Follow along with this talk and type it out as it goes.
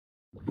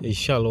Hey,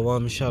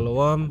 shalom,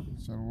 shalom.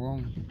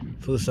 Shalom.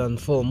 First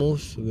and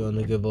foremost, we want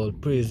to give all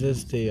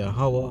praises to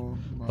Yahweh,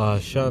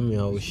 Bahasham,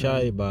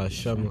 Yahushai,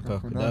 Bahasham,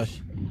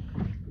 Kakadash.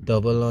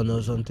 Double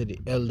honors unto the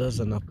elders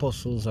and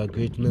apostles, a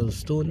great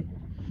millstone,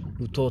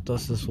 who taught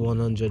us this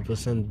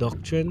 100%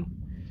 doctrine.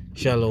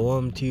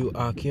 Shalom to you,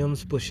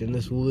 Archeums, pushing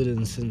this word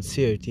in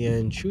sincerity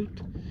and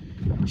truth.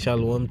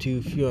 Shalom to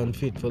you, few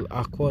unfaithful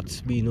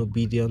Aquats, being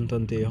obedient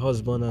unto your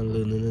husband and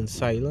learning in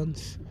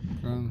silence.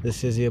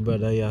 This is your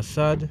brother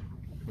Yassad.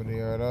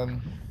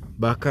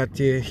 Back at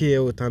you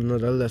here with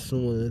another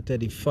lesson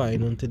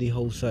 135 unto the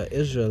house of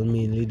Israel,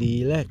 mainly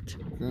the elect.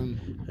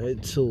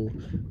 Right, so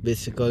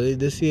basically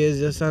this here is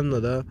just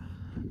another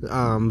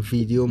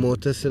video more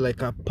to say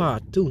like a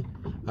part 2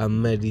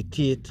 and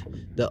meditate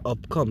the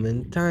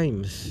upcoming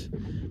times,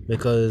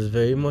 because it's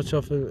very much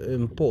of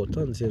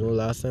importance.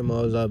 Last time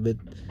I was a bit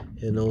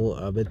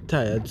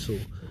tired, so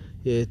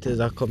here it is.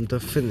 I come to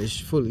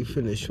fully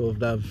finish off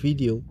that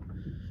video,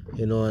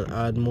 and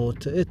add more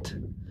to it.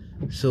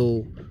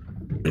 So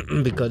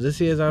because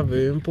this is a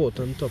very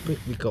important topic,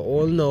 because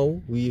all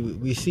now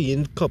we see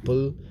in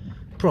couple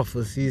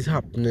prophecies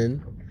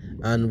happening,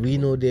 and we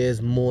know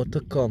there's more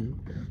to come,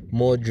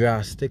 more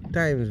drastic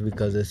times,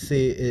 because they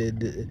say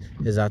it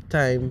is a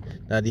time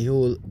that the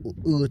whole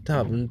earth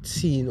haven't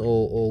seen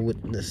or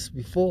witnessed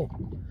before.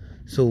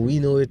 So we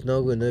know it's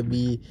not going to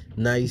be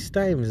nice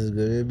times, it's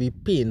going to be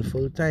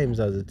painful times,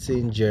 as it's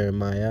in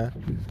Jeremiah.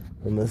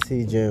 I'm going to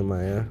see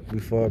Jeremiah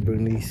before I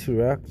bring the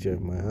Surah.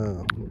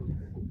 Jeremiah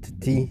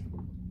T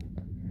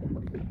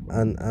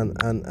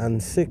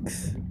and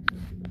 6.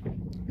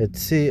 It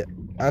say,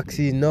 ask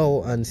ye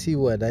now and see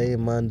whether a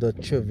man doth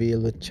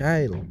travail with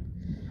child.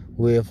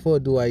 Wherefore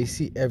do I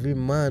see every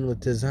man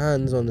with his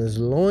hands on his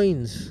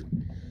loins,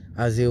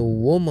 as a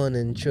woman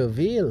in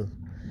travail?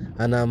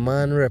 And a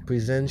man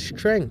represents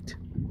strength,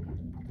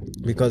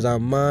 because a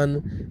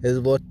man is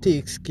what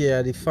takes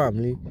care of the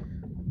family,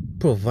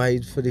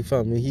 provides for the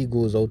family. He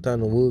goes out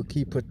and work,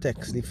 he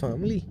protects the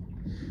family.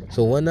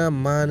 So when a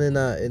man in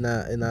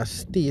a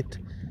state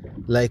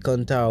like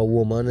unto a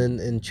woman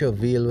in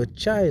travail with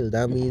child,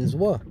 that means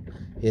what?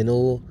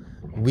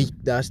 Weak.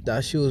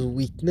 That shows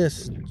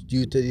weakness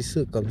due to the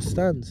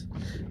circumstance.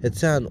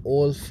 It's an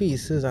all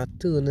faces are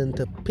turned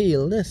into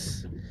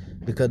paleness,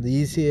 because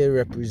these here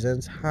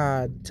represents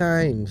hard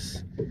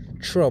times,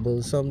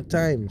 troublesome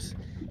times.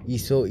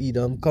 Esau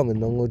Edom coming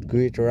down with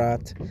great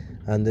wrath,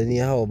 and then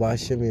Yahweh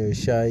Shemir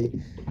Shai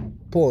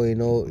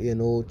pouring out,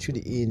 through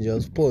the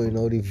angels, pouring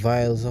out the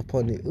vials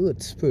upon the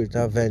earth, spirit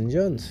of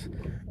vengeance,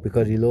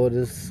 because the Lord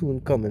is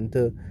soon coming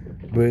to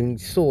bring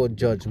sword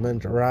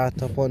judgment,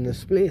 wrath upon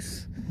this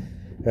place.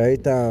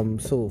 Right?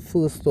 So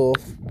first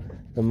off,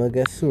 I'm gonna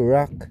get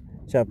Sirach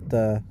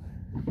chapter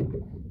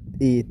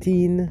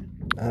 18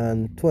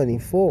 and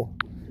 24.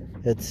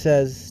 It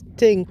says,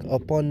 think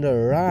upon the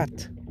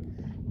wrath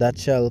that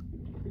shall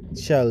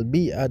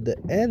be at the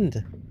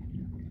end,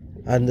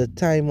 and the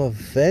time of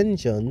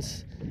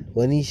vengeance,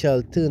 when he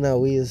shall turn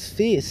away his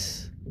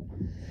face.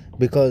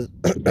 Because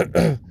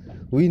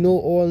we know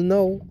all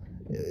now,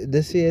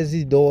 this is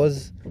the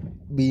doors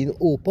being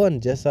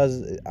open, just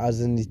as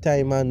in the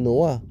time of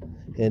Noah.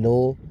 When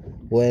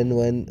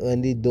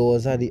the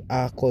doors of the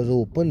ark was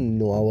open,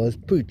 Noah was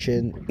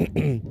preaching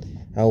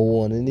and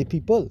warning the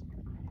people.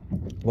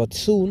 But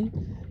soon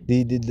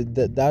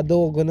that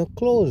door gonna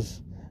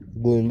close.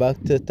 Going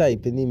back to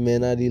typing, the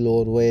men of the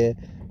Lord were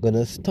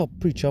gonna stop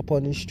preach up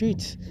on the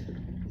streets,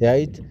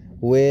 right?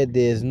 Where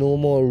there's no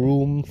more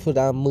room for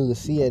that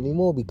mercy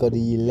anymore, because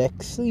the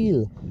elect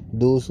seal,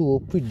 those who were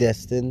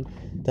predestined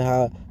to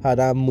have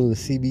that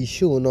mercy be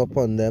shown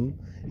upon them,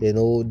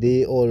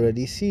 they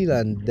already seal.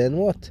 And then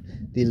what?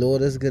 The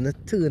Lord is gonna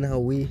turn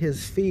away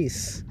his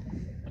face,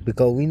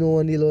 because we know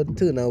when the Lord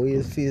turn away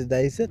his face,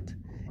 that is it.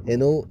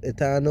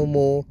 It are no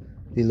more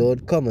the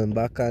Lord coming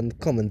back and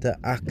coming to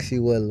ask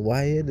you, well,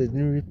 why you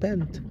didn't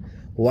repent?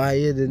 Why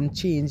you didn't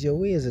change your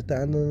ways? It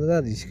are none of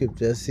that. The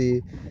scriptures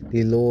say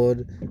the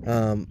Lord,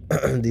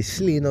 the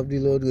slain of the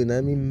Lord going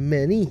to be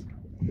many.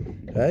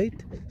 Right?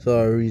 So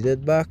I read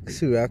it back,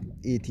 Sirach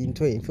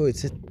 18:24. It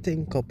says,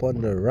 think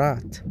upon the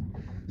wrath.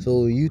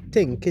 So you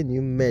thinking,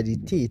 you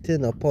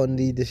meditating upon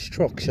the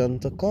destruction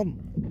to come,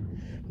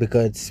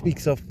 because it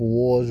speaks of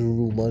wars,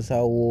 rumors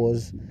of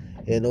wars.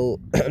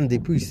 The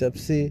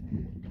precepts say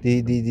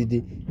the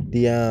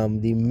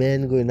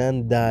men going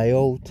and die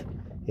out,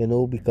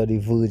 because the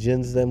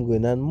virgins them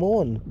going and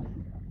mourn.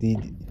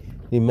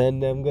 The men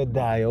them gonna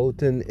die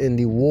out in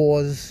the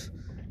wars,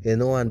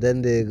 and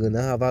then they're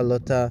gonna have a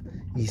lot of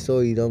Esau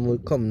Edom will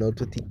come out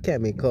with the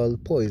chemical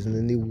poison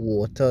in the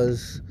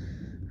waters,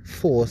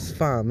 forced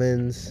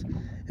famines,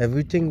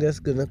 everything that's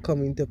gonna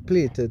come into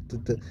play to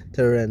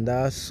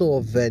render a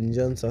sore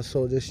vengeance, a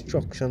sore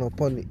destruction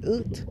upon the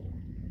earth.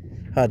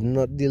 Had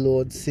not the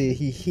Lord say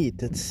he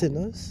hated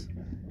sinners?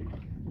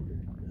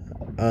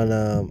 And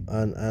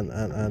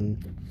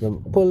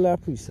pull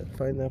that precept,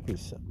 find that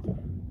precept.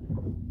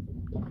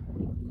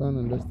 Can't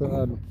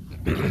understand.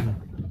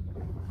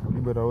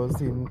 But I was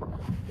saying,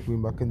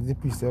 going back in the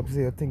precepts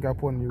here, think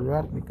upon the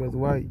wrath, because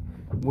why?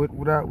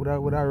 with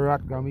a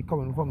rat gonna be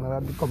coming from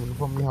that be coming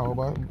from the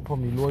harbor,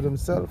 from the Lord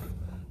himself.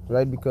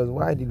 Right? Because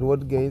why the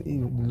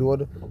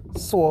Lord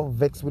so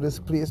vexed with this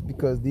place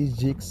because these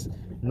jakes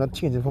not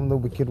changing from the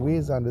wicked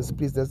ways, and this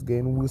place that's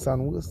getting worse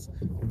and worse.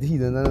 The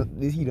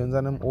heathens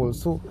and them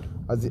also,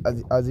 as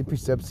the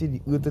precepts say,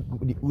 the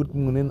earth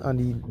mourning and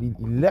the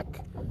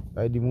elect,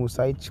 right? The Most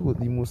High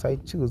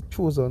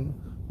chosen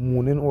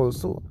mourning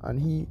also,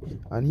 and he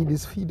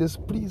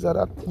displeased at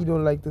that. He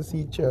don't like to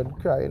see children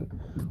crying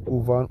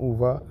over and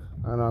over,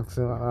 and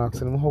asking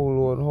him, how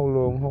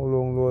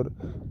long, Lord,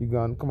 you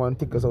gonna come and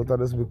take us out of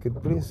this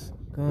wicked place,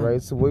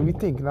 right? So when we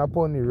thinking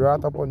upon the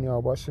wrath upon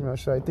Yahweh Shem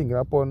Yahshai, thinking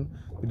upon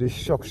the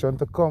destruction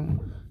to come,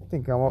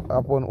 thinking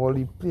upon all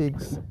the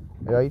plagues,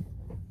 right?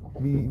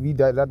 We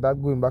that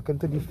going back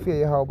into the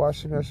fear of Yahweh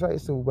Shem Yahshai.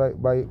 So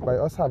by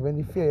us having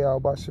the fear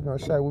of Yahweh Shem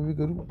Yahshai, what we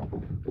could do?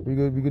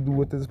 We could do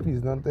what is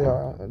pleasing unto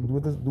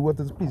do what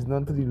is pleasing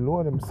unto the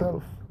Lord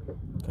himself.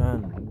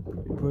 Can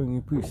bring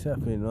the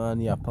precept,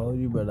 and your power,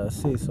 brother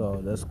say so.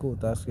 Let's go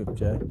to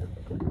scripture.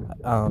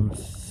 2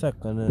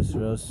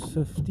 Ezra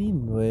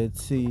 15, where it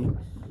say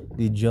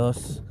the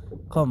just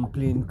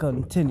complain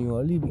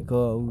continually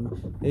because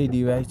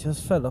the righteous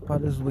fell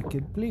upon this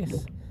wicked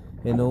place.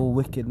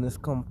 Wickedness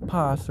come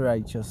past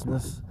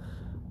righteousness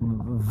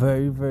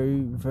very,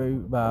 very, very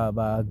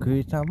by a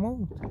great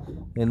amount.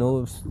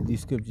 The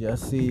scripture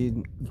say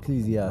in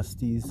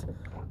Ecclesiastes,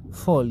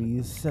 folly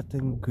is set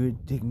in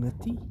great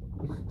dignity.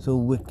 So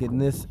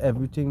wickedness,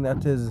 everything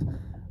that is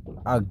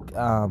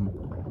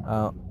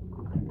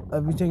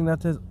everything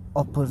that is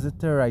opposite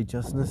to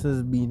righteousness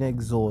is being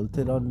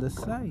exalted on the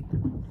side.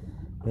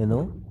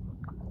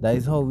 That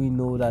is how we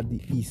know that the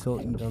Esau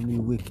Edom, the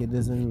wicked,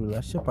 is in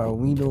rulership, and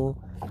we know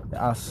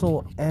our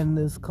sore end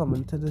is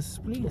coming to this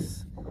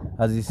place.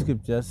 As the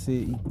scriptures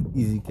say,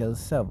 Ezekiel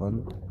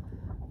 7,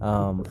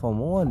 from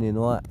 1,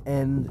 our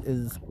end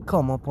is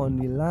come upon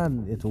the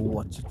land. It will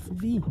watch it for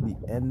thee. The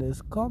end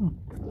is come.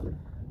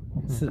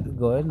 So,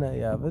 go ahead now,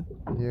 you have it.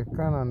 Yeah,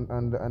 can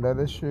and that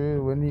is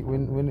true when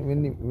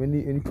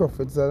the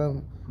prophets are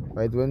them,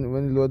 right? When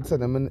the Lord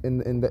sent them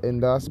in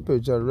that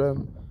spiritual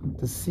realm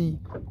to see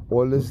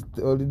all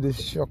the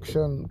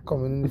destruction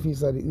coming in the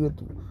face of the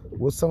earth.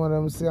 What some of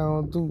them say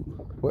too,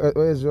 what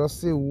Israel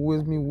say, woe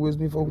is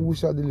me, for who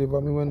shall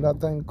deliver me when that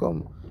time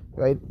come,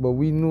 right? But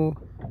we know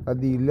that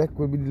the elect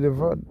will be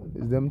delivered.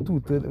 It's them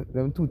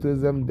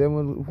two-thirds, them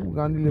who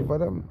can deliver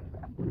them.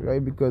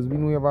 Right, because we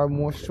know we have a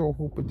more sure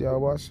hope with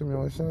Yahweh Shem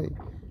Yahshai.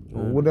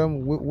 What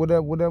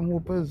them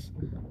hope is?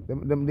 They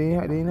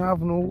ain't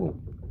have no hope,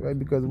 right?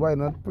 Because why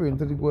not pray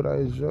to the God of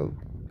Israel?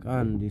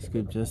 And the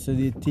scripture says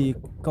they take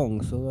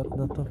counsel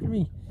not of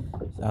me.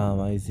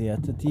 Isaiah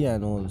 30,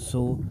 and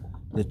also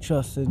the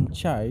trust in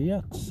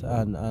chariots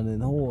and in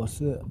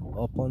horses,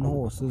 upon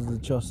horses, the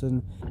trust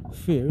in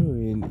Pharaoh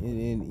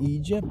in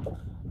Egypt.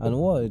 And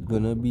what it's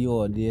gonna be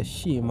all their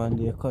shame and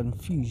their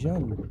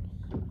confusion.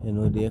 They're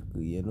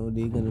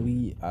gonna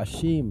be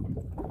ashamed.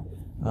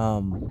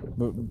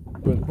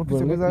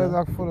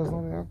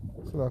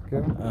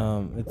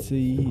 It's a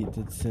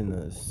hated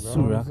sinners,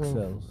 Surak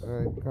cells.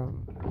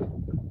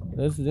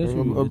 Let's read it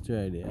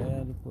right there. I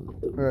had to pull it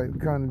up.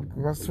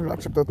 Right, Surah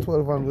chapter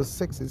 12 and verse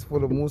 6 is for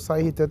the most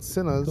high hated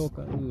sinners.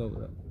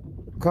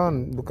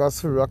 Because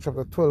Surah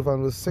chapter 12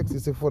 and verse 6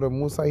 is for the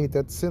most high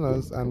hated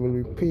sinners and will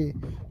repay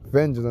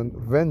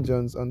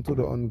vengeance unto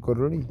the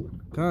ungodly.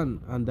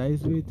 And that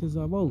is what it is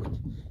about.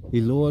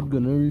 The Lord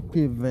gonna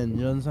repay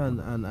vengeance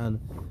and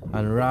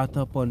wrath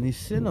upon the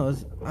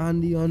sinners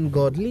and the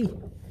ungodly.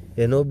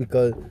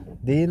 Because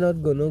they're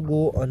not gonna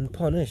go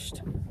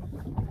unpunished.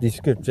 The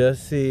scriptures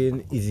say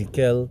in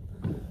Ezekiel,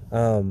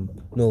 I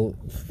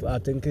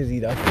think it's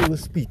either 1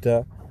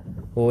 Peter,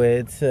 where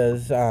it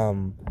says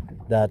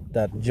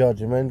that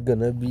judgment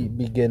gonna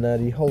begin at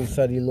the house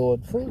of the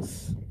Lord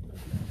first.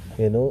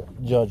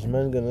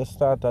 Judgment gonna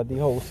start at the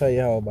house of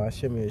Yahweh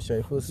Shem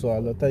Yahshai first. So a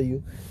lot of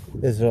you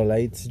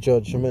Israelites,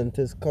 judgment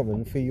is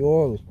coming for you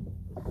all.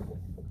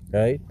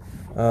 Right?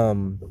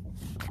 I'm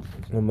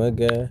gonna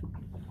get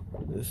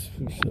this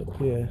piece up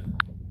here.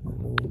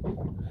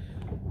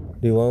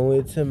 The one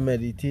way to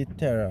meditate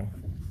terror.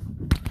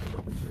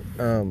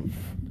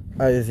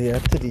 Isaiah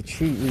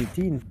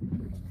 33:18.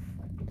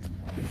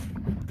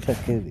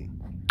 Check it.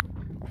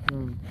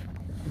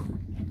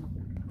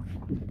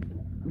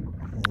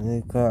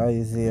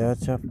 Isaiah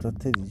chapter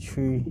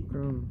 33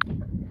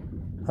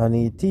 and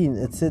 18.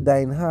 It said,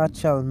 thine heart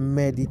shall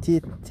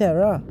meditate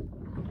terror.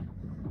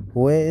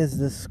 Where is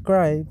the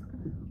scribe?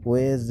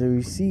 Where is the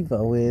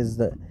receiver? Where is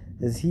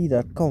he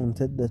that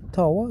counted the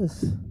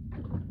towers?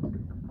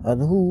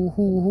 And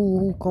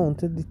who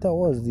counted the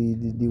towers?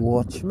 The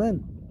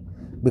watchmen.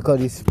 Because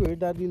the spirit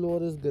that the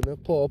Lord is gonna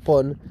pour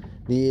upon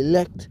the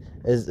elect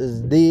is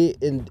they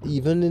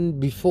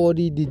before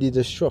the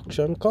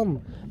destruction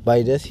come.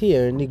 By just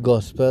hearing the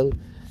gospel,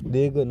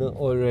 they're gonna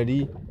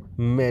already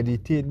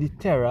meditate the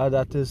terror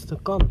that is to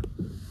come.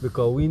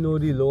 Because we know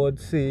the Lord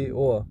say,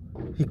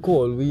 He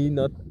called we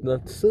not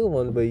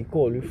servants, but he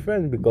called we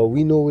friends because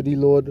we know what the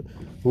Lord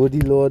what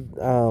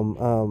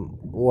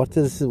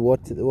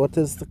what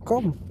is to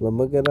come. Let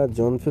me get that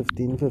John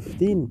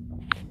 15:15.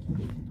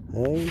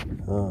 Right?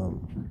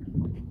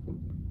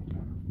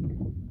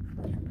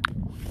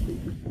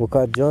 Look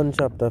at John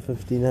chapter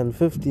 15 and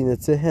 15.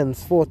 It says,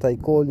 henceforth I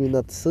call you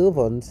not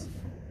servants,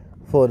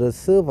 for the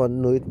servant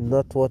knoweth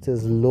not what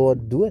his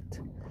Lord doeth,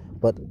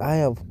 but I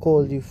have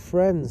called you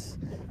friends.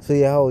 So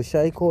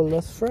Yahushua called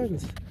us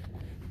friends.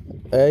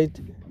 Right?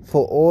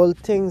 For all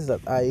things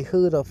that I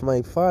heard of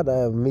my Father I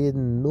have made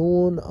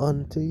known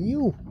unto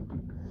you.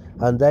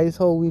 And that is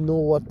how we know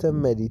what to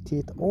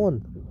meditate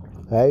on.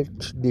 Right?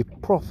 The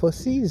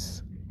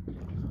prophecies.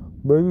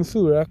 Bring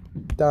Surah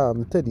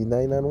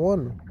 39 and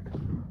 1.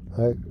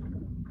 Right?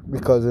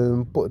 Because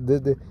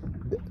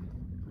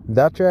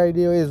that right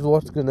there is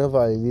what's going to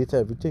validate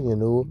everything,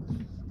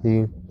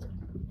 the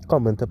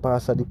coming to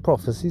pass of the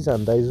prophecies,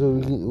 and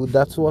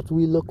that's what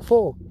we look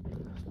for,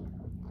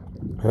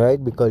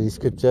 right? Because the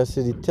scripture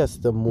says the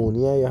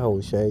testimony of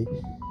Yahushua,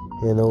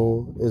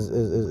 is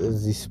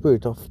the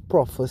spirit of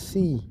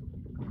prophecy.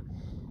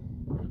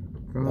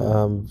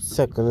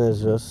 Second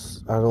is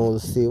just, I don't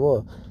say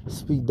what,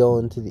 speak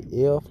down to the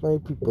ear of my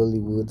people the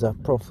words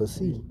of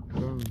prophecy.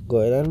 Go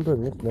ahead and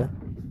bring it now.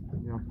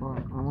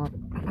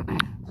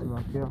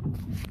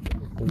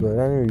 Go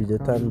ahead and read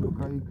it and book.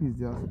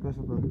 Ecclesiastes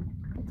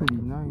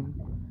 39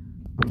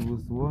 and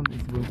verse 1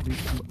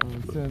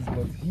 it says,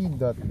 but he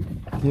that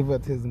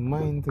giveth his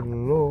mind to the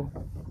law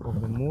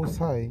of the Most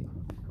High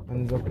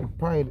and is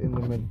occupied in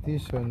the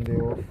meditation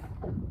thereof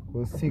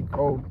will seek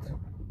out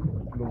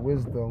the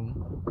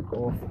wisdom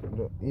of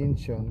the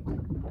ancient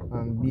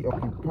and be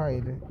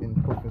occupied in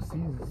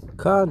prophecies.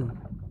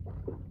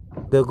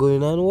 They're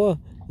going on what?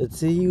 Let's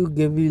say you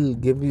give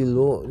the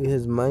law,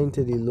 his mind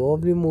to the law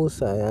of the Most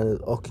High and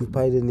is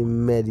occupied in the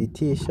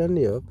meditation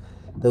thereof.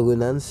 They're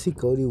going and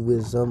seek out the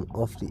wisdom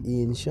of the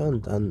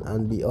ancient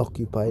and be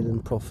occupied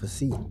in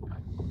prophecy.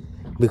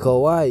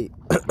 Because why?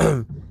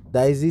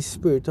 That is the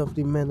spirit of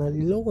the men of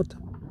the Lord.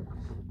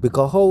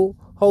 Because how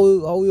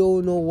you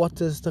all know what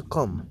is to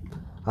come,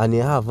 and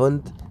you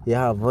haven't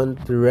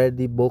read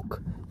the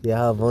book, you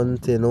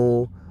haven't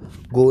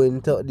go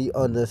into the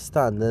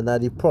understanding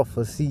of the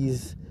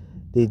prophecies,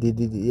 the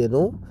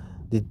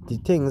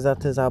things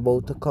that is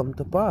about to come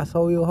to pass.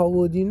 How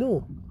would you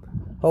know?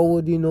 How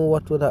would you know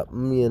what would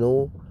happen?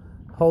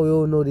 How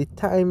you know the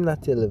time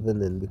that you're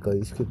living in? Because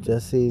the scripture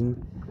saying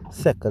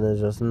 2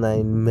 Esdras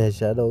 9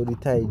 measured out the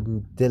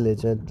time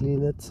diligently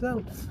in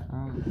itself.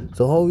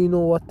 So how you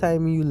know what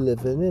time you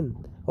living in?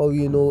 How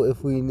you know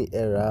if we in the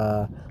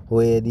era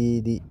where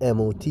the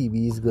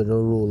MOTB is gonna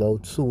roll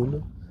out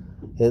soon?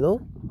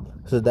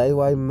 So that's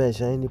why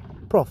measuring the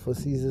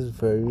prophecies is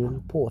very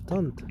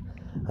important.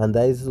 And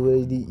that is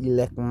where the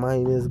elect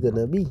mind is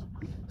gonna be.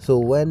 So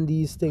when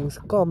these things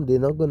come, they're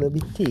not gonna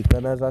be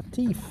taken as a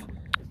thief.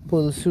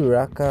 Pull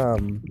Surah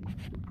 1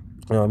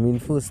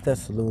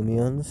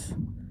 Thessalonians,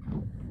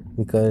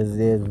 because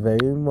there's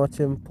very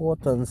much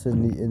importance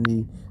in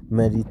the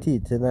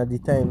meditating at the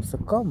times to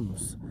come.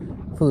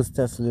 1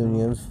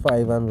 Thessalonians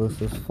 5 and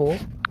verses 4.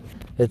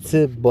 It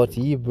says, but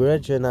ye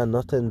brethren are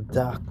not in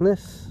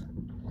darkness,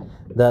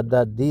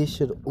 that they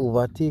should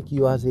overtake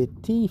you as a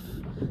thief.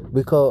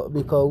 Because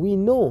we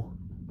know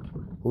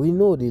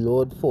the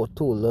Lord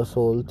foretold us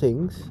all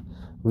things.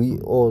 We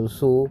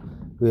also,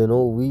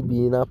 we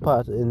being a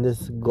part in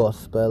this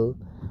gospel,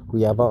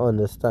 we have an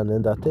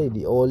understanding that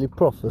all the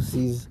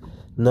prophecies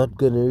not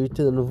going to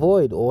return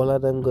void. All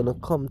of them going to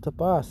come to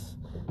pass.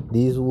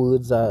 These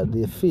words are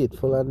the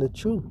faithful and the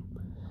true.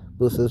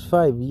 Verses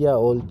 5, ye are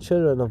all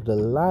children of the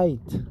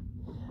light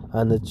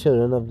and the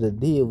children of the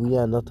day. We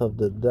are not of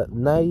the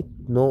night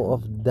nor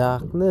of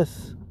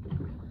darkness.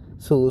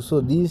 So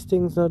these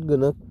things not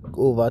going to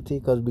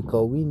overtake us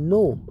because we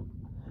know,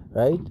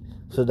 right?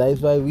 So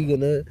that's why we're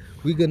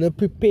gonna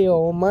prepare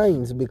our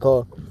minds,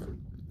 because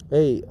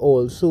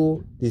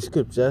also the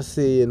scriptures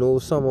say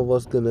some of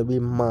us gonna be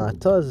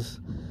martyrs.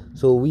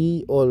 So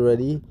we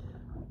already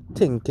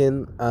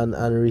thinking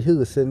and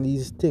rehearsing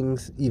these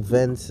things,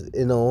 events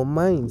in our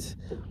minds.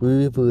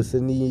 We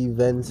rehearsing the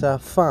events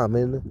of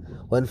famine.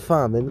 When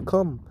famine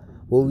come,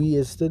 what we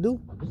is to do?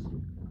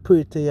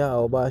 Pray to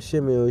Yahweh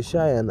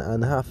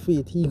and have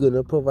faith He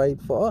gonna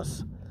provide for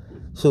us.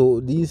 So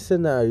these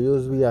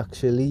scenarios, we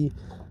actually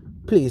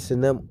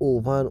placing them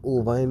over and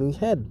over in our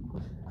head,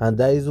 and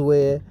that is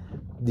where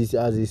this,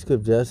 as the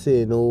scripture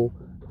say, the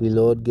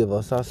Lord give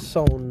us a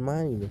sound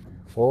mind.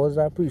 What was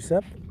that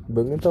precept?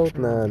 Bring it out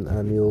now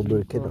and you'll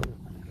break it down.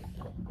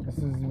 This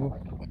is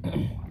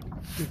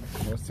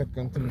the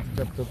 2 Timothy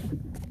chapter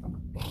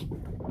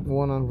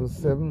 1 and verse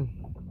 7.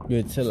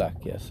 Wait,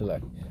 select.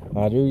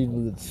 I'll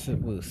read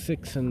verse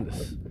 6 in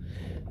this.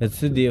 It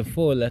says,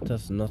 therefore let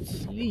us not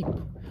sleep.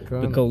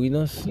 Because we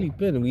not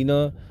sleeping. We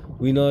not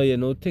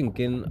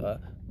thinking,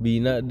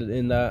 being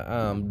in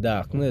that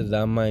darkness,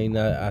 that mind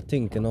are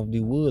thinking of the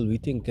world. We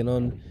thinking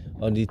on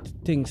the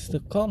things to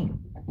come.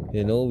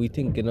 You know, we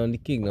thinking on the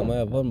kingdom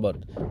of heaven,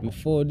 but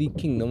before the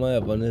kingdom of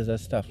heaven is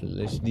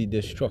established, the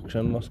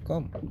destruction must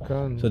come.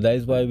 So that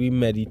is why we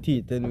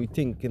meditate and we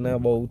thinking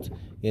about,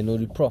 you know,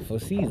 the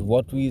prophecies,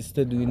 what we used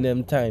to do in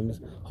them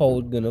times, how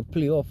it's gonna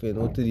play off, you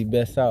know, to the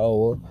best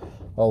of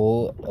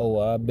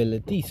our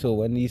ability. So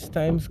when these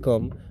times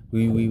come,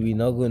 we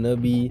not gonna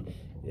be,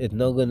 it's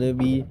not gonna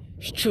be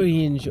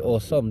strange or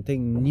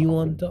something new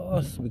unto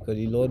us, because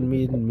the Lord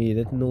made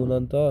it known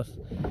unto us.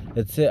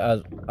 It say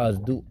as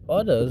do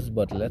others,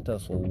 but let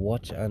us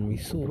watch and be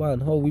sober.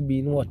 And how we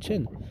been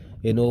watching,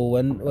 you know,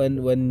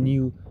 when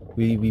new,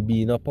 we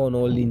been up on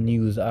all the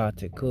news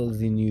articles,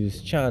 the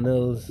news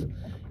channels,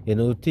 you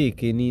know,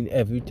 taking in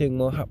everything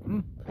what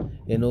happen.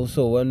 You know,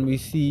 so when we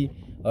see,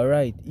 all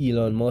right,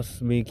 Elon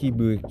Musk make a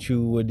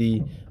breakthrough with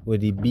the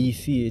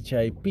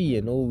BCHIP,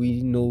 you know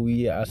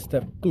we are a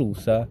step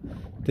closer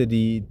to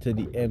the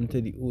M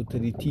to the O to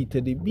the T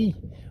to the B.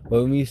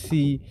 When we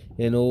see,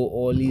 you know,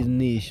 all these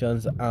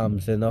nations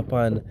armsing up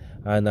and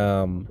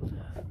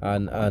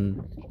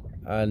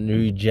and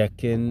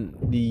rejecting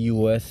the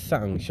US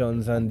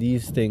sanctions and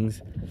these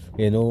things,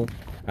 you know,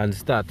 and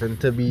starting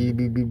to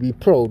be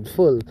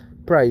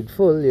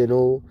prideful, you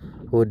know,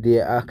 with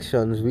their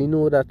actions. We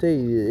know that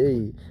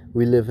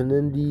we living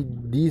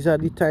in these are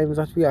the times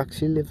that we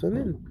actually living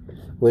in,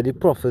 where the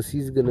prophecy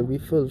is gonna be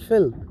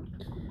fulfilled,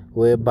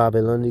 where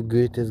Babylon the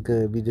Great is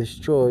gonna be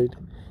destroyed.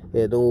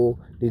 You know,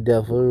 the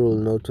devil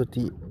rolling out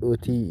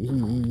with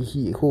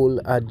he whole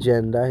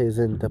agenda, his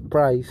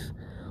enterprise.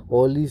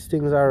 All these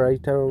things are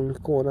right around the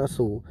corner.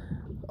 So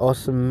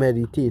us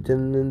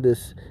meditating in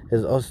this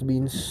is us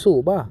being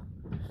sober,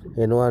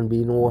 you know, and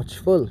being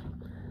watchful.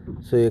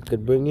 So you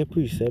could bring a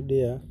precept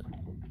there.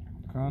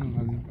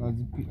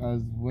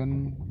 As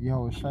when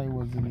Yahushua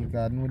was in the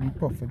garden with the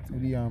prophet,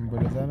 with the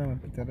brothers and them,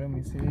 Peter them,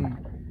 he say, hey,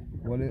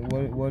 what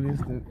is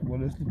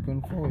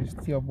looking for?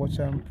 Stay up, watch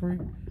and pray.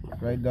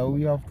 Right, that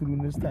we have to do in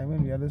this time,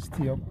 and we have to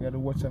stay up, we have to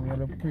watch and we have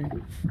to pray.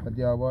 That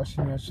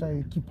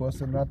Yahushua keep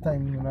us in that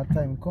time when that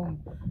time come.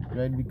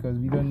 Right, because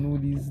we don't know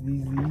these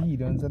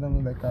heathens and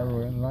them like a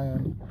roaring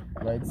lion,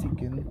 right,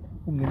 seeking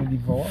whom they may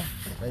devour.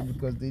 Right,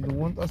 because they don't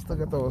want us to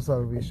get our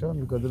salvation,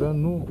 because they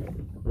don't know,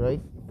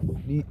 right?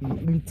 The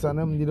elites and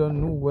them, they don't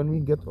know when we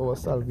get our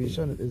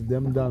salvation, it is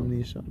them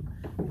damnation.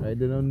 Right?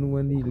 They don't know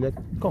when the elect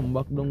come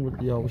back down with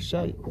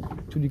Yahushua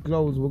to the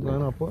clouds what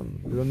gonna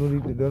happen.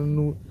 They don't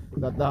know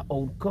that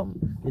outcome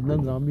is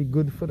not gonna be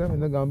good for them, it's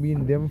not gonna be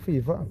in them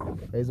favor.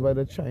 That's why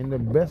they're trying their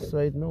best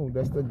right now.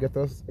 That's to get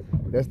us,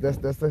 that's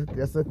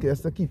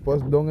to keep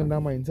us down in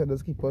that mindset,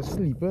 that's keep us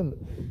sleeping.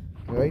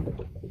 Right?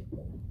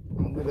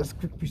 I'm gonna just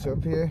quick piece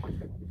up here.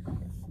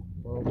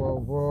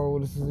 Wow,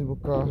 this is the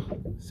book of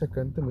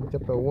 2 Timothy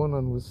chapter 1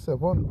 and verse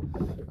 7.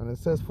 And it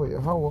says, for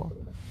Yahweh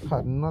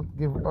had not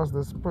given us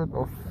the spirit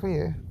of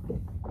fear,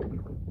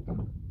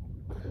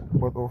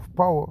 but of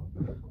power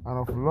and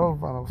of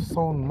love and of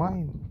sound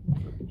mind.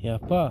 Yeah,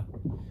 pa.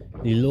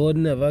 The Lord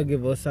never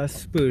give us a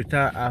spirit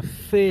of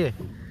fear.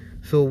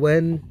 So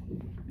when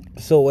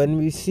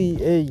we see,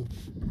 hey,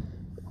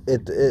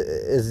 it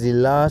is the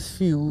last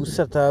few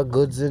set of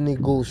goods in the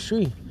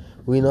grocery,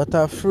 we're not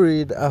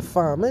afraid of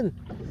famine.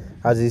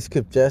 As the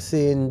scripture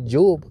say in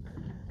Job,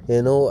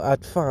 you know,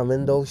 at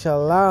famine thou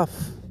shalt laugh.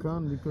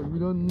 Because we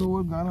don't know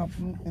what's gonna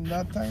happen in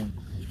that time.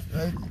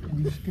 Right?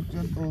 The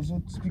scripture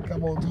also speak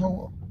about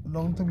how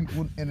long time we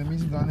own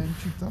enemies gonna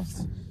treat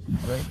us.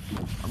 Right?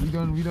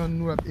 And we don't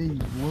know that, hey,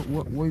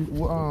 what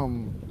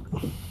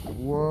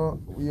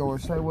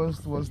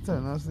Yahushua was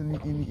telling us in the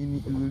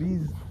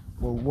release.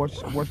 But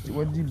watch what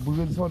the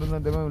birds, how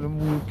them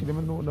working,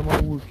 them know them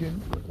are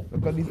working.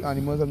 Look at these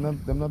animals,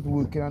 them not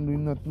working and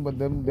doing nothing but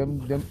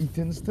them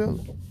eating still.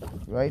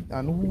 Right?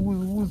 And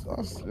who's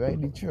us, right?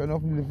 The children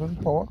of the living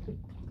power,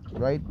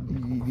 right?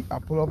 The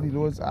apple of the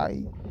Lord's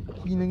eye.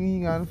 He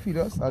can feed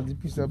us, as the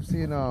precept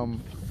saying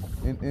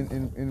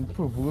in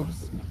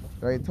Proverbs,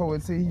 right? How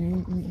it say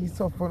he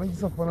suffered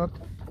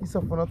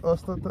not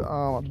us to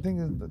I think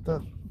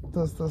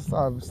is to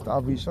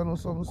starvation or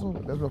something. So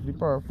that's roughly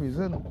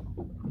paraphrasing.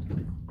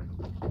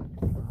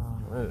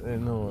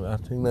 No, I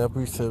think that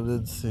precept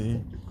did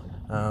say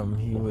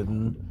he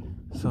wouldn't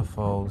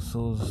suffer our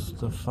souls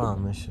to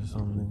famish or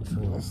something. So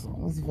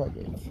let's see if I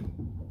get it.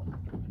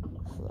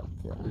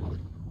 Yeah.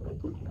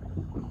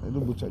 I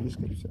don't butcher the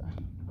scripture.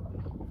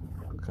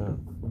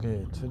 Can't get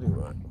it to the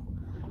word.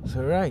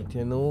 So right,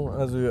 you know,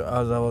 as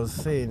I was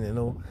saying, you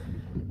know,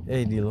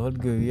 hey, the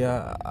Lord give you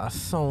a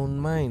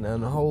sound mind,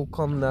 and how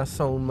come that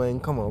sound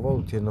mind come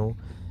about, you know,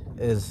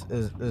 is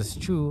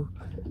true.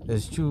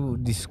 It's true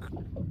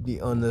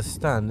the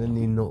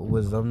understanding, the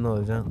wisdom,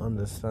 knowledge, and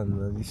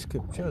understanding of the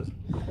scriptures,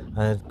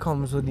 and it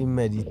comes with the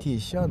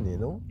meditation, you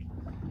know,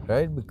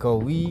 right?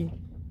 Because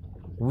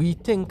we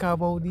think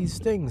about these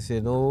things,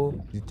 you know,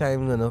 the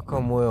time gonna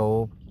come where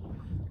our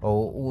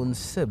own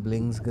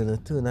siblings gonna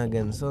turn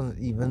against us,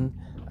 even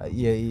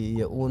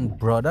your own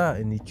brother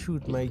in the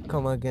truth might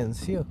come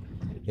against you,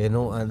 you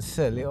know, and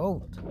sell you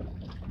out.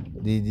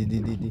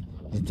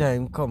 The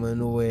time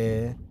coming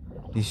where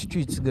the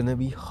streets gonna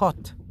be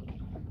hot,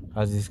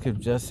 As the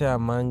scripture say, a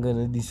man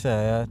gonna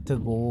desire to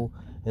go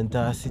into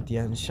a city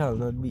and shall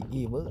not be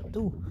able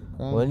to.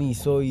 When he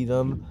saw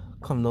Edom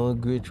come down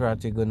with great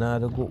wrath, you're gonna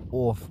have to go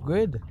off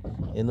grid.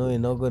 You're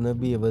not gonna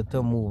be able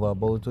to move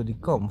about with the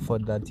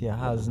comfort that he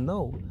has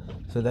now.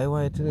 So that's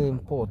why it's really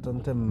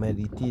important to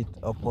meditate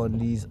upon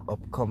these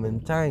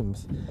upcoming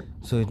times.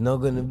 So it's not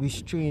gonna be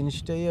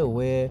strange to you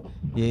where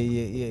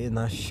you're in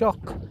a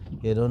shock.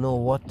 You don't know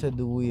what to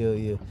do,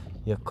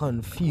 you're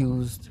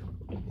confused,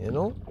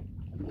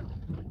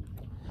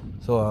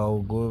 So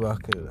I'll go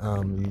back.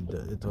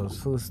 It was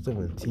First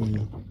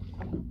Timothy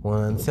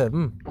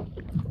 1:7,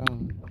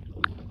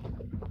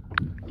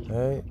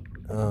 right?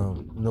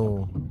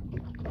 No,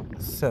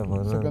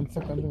 7. Second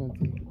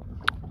Timothy.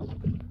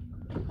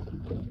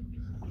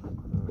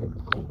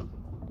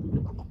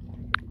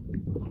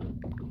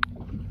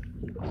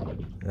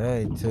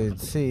 Right. So it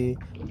say,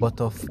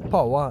 but of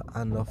power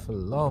and of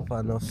love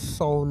and of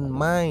sound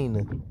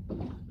mind,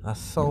 a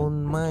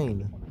sound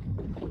mind,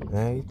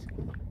 right?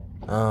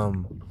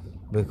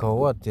 Because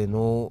what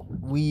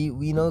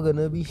we not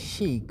gonna be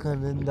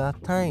shaken in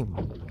that time.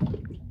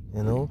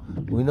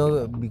 We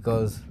know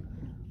because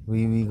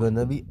we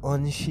gonna be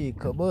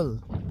unshakable.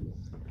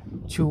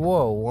 True,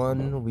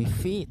 one we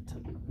faith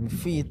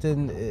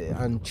in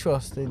and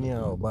trust in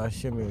Yahweh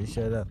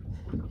that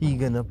He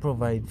gonna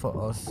provide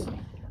for us,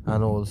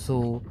 and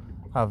also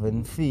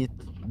having faith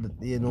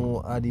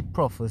that the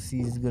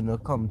prophecies gonna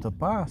come to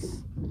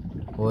pass.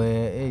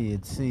 Where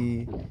it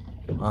say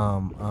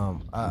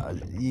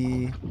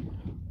ye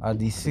at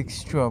the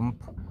sixth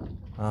trump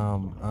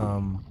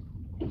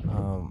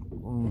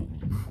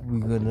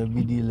we're gonna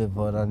be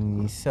delivered,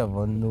 and the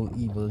 7 no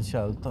evil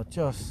shall touch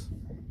us.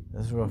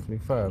 That's roughly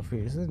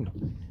paraphrasing,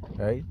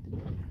 right?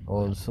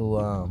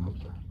 Also,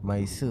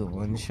 my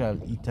servant shall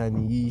eat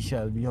and ye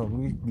shall be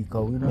hungry,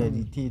 because we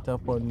meditate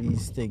upon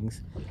these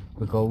things,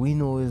 because we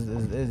know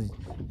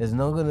it's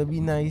not gonna be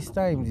nice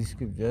times. The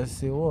scriptures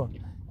say, "Oh,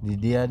 the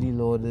day of the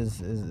Lord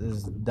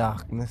is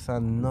darkness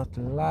and not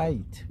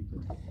light."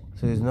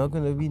 So it's not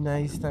gonna be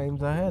nice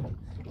times ahead.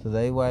 So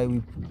that's why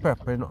we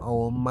preparing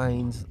our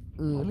minds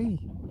early,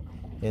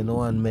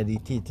 and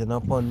meditating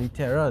upon the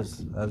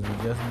terrors, as we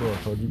just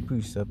brought out the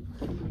precept.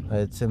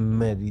 It's a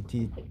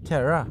meditate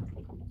terror,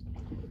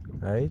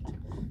 right?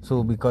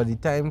 So because the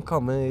time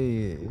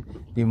coming,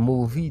 the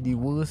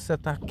worst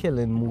set of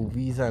killing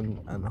movies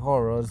and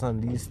horrors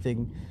and these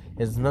things,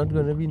 it's not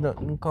gonna be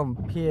nothing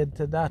compared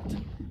to that.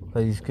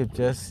 Because the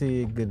scriptures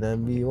say it's gonna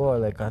be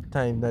like a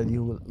time that the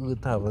whole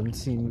earth haven't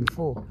seen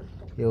before.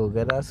 You will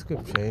get that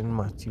scripture in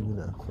Matthew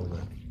now.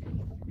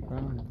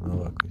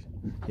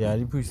 Yeah,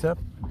 the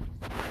precept.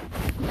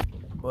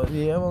 But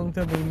yeah, I want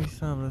to bring this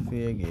sample for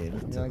you again.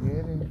 Yeah, I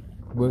get it.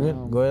 Bring it.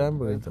 Go ahead and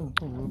bring it.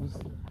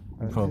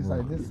 I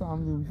did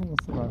something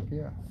before,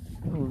 yeah.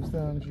 Proverbs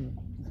 10 and 3.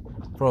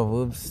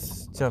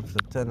 Proverbs chapter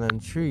 10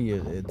 and 3,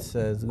 it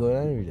says, go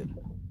ahead and read it.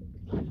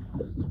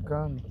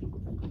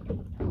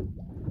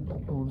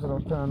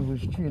 Proverbs 10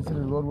 verse 3, it says,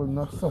 the Lord will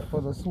not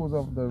suffer the souls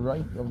of the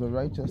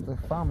righteous to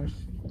famish,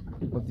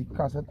 but he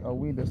casteth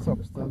away the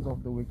substance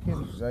of the wicked,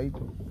 right?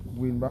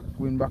 Going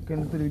back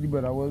into the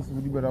brother was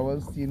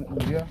saying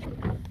earlier,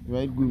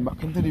 right? Going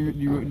back into the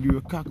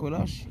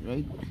Kakolash,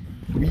 right?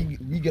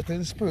 We get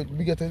in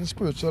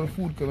spiritual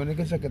food, because when you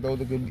can check it out,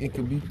 it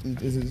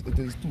is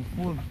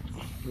twofold,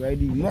 right?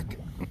 The elect,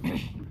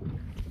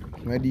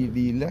 right?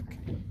 The elect,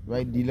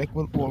 right? The elect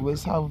will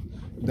always have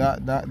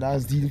that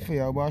zeal for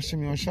Yahweh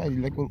Hashem Yahshua. The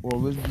elect will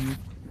always be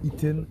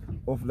eating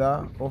of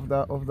the as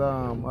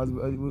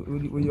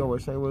Yahweh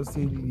Shai will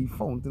say, the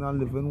fountain of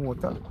living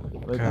water,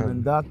 right? And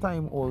in that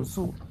time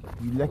also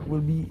the elect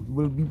will be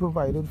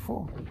provided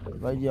for,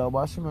 right? Yahweh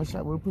Hashem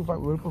Yahshua will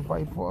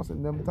provide for us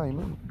in them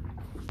time.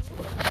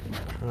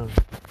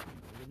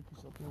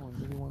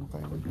 One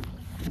time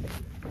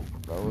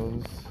that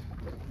was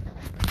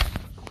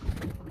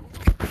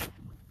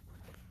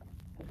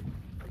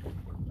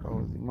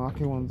the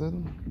market wanted.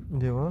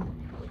 Yeah, what?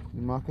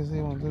 The market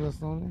say wanted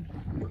us only.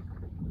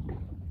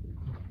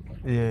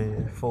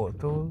 Yeah,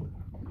 foretold.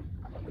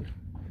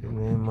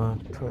 In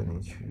Mark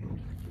 23.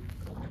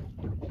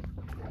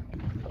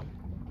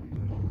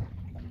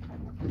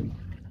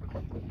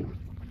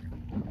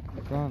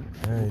 Come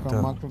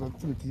Mark chapter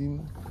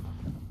 13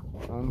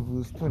 and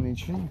verse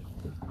 23.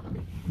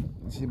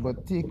 See,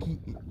 but take ye,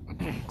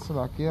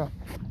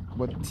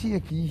 but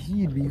take ye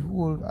heed,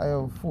 behold, I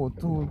have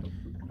foretold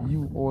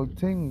you all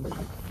things.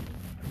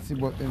 See,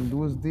 but in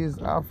those days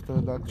after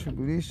that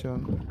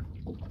tribulation,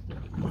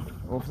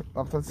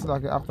 after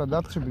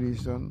that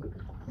tribulation,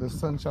 the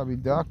sun shall be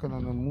darkened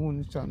and the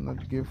moon shall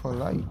not give her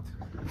light.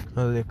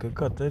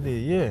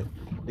 Yeah.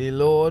 The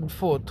Lord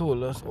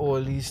foretold us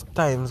all these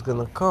times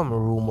gonna come.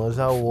 Rumors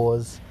of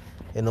wars,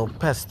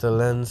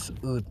 pestilence,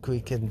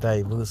 earthquake in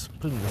diverse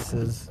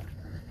places.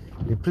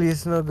 The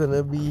place not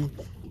gonna be,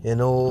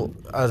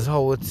 as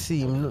how it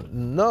seems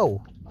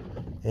now.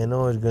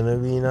 It's gonna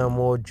be in a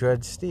more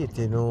dread state,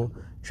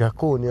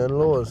 draconian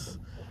laws.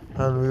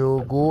 And we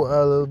will go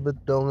a little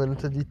bit down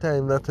into the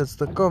time that is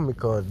to come,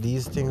 because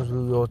these things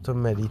we ought to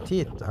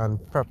meditate and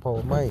prep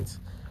our minds.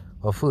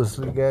 But first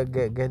we get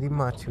the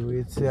Matthew.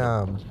 It's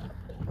a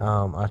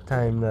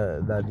time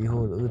that the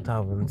whole earth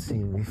haven't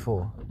seen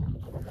before.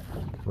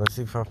 Let's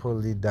see if I pull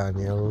the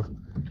Daniel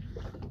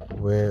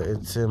where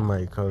it's in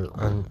Michael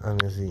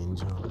and his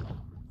angel.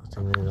 I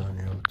think it's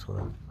Daniel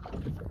 12.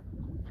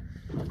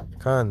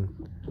 Can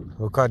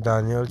look at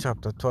Daniel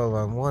chapter 12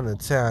 and 1.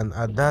 It says, and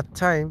at that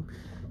time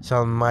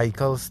shall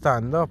Michael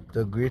stand up,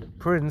 the great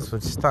prince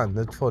which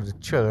standeth for the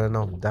children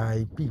of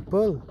thy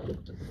people.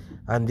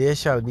 And there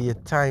shall be a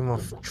time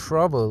of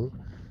trouble,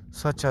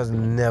 such as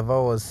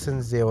never was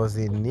since there was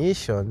a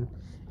nation,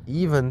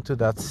 even to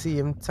that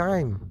same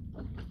time.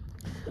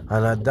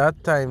 And at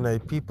that time thy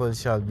people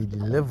shall be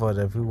delivered,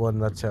 everyone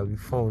that shall be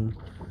found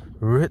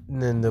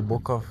written in the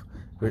book,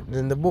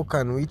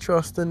 and we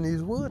trust in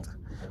his word.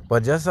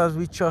 But just as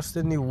we trust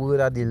in the word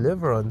of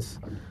deliverance,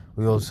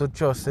 we also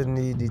trust in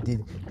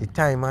the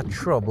time of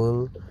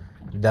trouble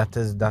that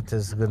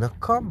is gonna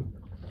come.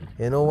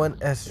 You know, when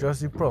Esdras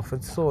the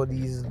prophet saw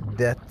these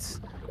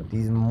deaths,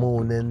 these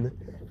moaning,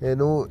 you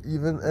know,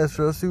 even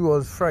Esdras, he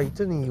was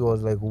frightened. He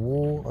was like,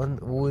 woe, and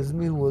woe is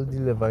me, who will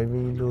deliver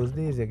me in those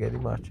days. You get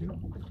it, Matthew?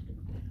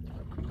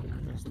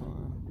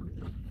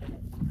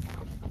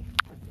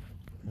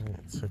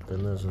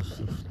 Second Ezra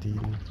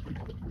 15.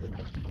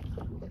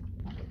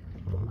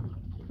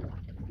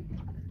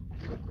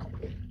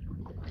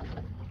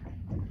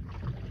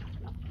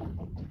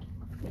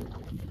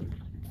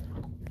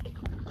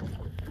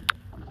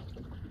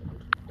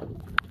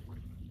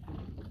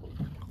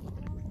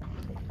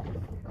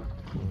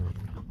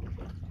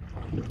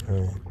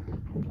 Right.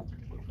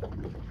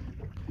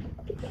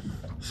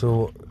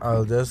 So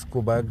I'll just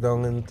go back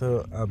down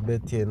into a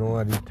bit, you know,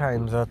 at the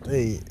times that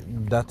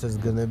that is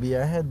gonna be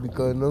ahead,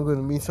 because it's not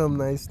gonna be some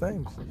nice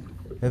times.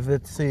 If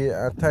it's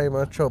a time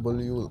of trouble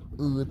you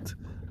earth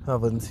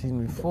haven't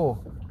seen before,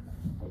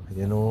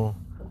 you know.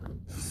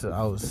 So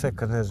our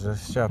second Ezra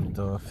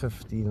chapter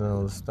 15, and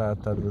I'll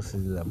start at verse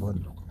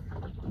 11.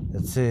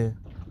 It says,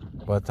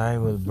 but I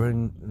will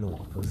bring,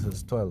 no,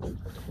 verses 12.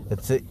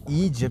 It says,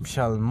 Egypt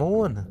shall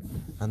mourn,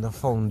 and the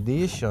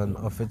foundation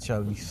of it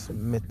shall be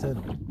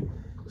smitten.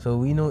 So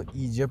we know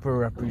Egypt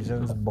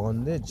represents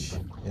bondage,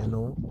 you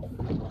know.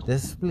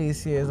 This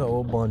place here is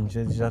our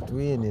bondage that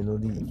we in, you know.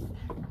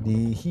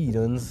 The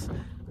heathens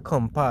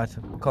come past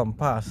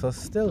us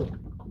still.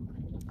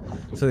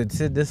 So it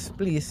said this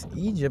place,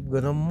 Egypt,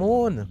 gonna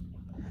mourn,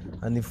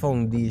 and the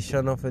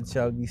foundation of it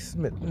shall be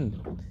smitten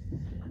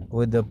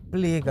with the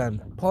plague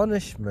and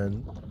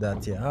punishment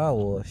that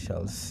Yahweh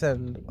shall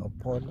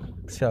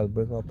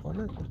bring upon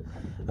it.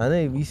 And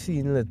then we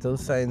seen little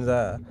signs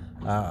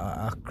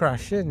of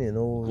crashing, you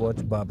know.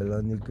 Watch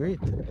Babylon the Great,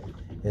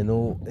 you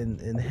know,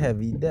 in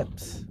heavy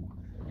depths,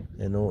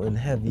 you know, in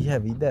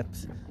heavy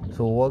depths.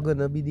 So what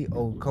gonna be the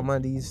outcome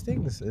of these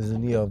things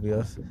isn't it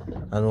obvious?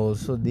 And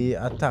also they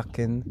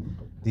attacking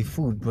the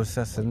food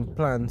processing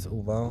plants,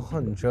 over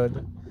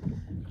 100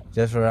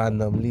 just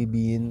randomly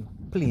being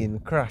plane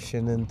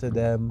crashing into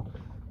them,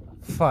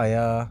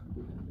 fire,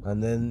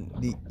 and then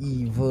the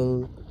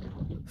evil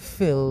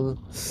Phil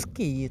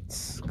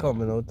skates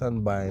coming out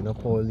and buying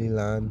up all the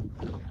land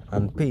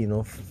and paying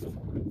off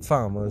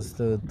farmers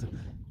to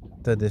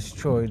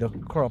destroy the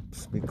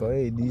crops, because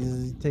hey,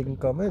 these things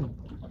coming.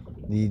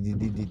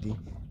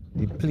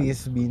 The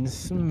place being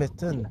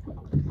smitten.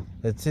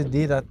 It's a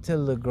day that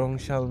till the ground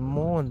shall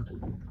mourn,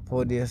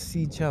 for their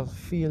seed shall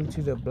fail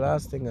to the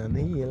blasting and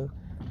hail,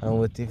 and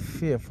with a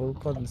fearful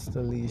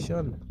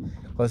constellation.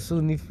 Because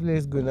soon the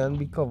place going to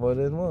be covered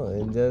in what?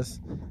 In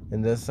just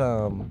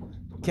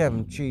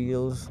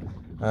chemtrails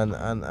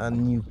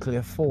and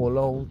nuclear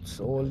fallouts,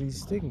 all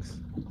these things.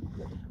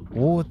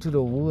 Woe to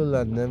the world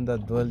and them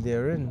that dwell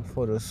therein,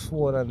 for the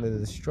sword and the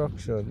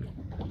destruction,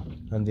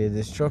 and their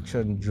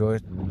destruction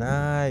draweth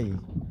nigh.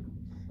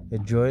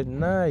 It draweth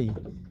nigh.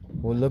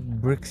 Well, look,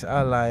 BRICS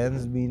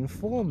alliance being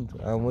formed,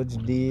 and which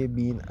they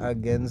being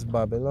against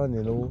Babylon,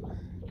 you know.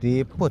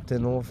 They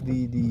putting off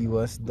the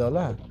US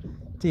dollar,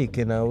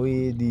 taking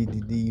away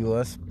the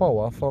US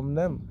power from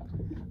them,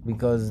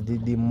 because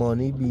the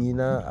money being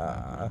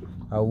a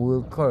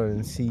world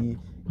currency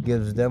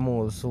gives them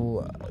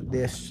also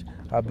this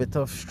a bit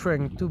of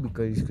strength too,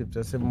 because the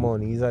scripture says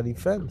money is a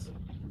defense,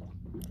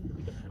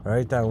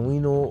 right? And we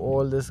know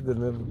all this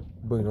gonna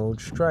bring out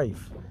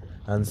strife,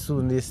 and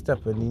soon they're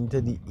stepping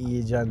into the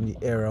age and the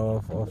era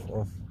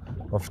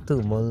of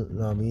turmoil,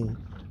 I mean,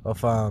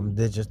 of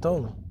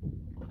digital,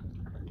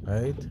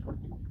 right?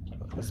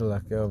 It's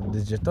like of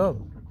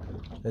digital.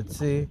 Let's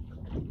say,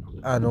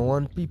 and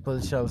one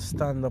people shall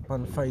stand up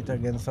and fight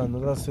against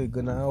another, so you're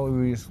gonna have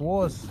race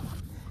wars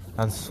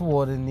and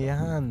sword in their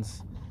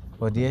hands.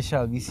 But there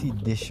shall be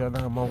sedition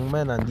among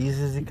men, and this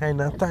is the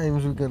kind of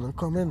times we're gonna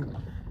come in.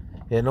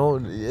 You know,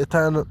 it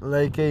ain't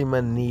like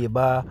my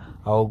neighbor,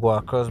 I'll go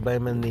across by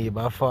my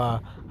neighbor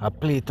for a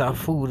plate of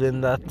food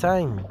in that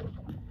time.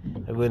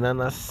 We're going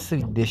on a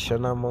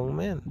sedition among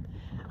men.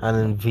 and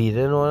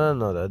invading one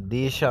another,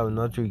 they shall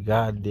not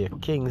regard their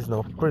kings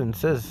nor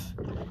princes,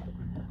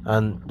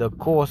 and the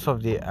course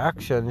of their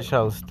action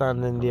shall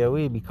stand in their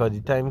way, because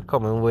the time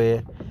coming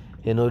where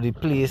the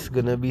place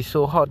gonna be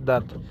so hot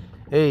that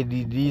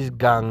these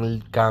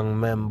gang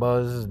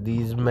members,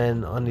 these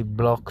men on the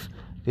blocks,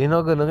 they're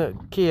not gonna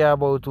care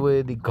about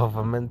where the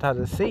government had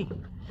to say.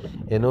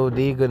 They're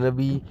gonna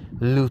be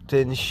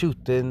looting,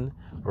 shooting,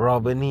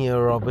 robbing here,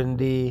 robbing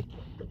there,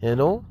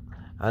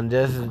 and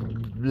just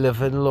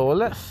living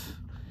lawless.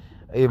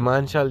 A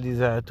man shall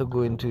desire to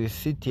go into a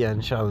city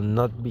and shall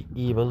not be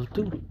able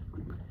to.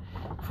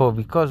 For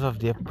because of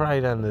their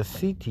pride, and the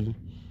city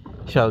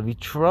shall be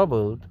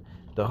troubled,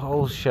 the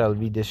house shall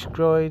be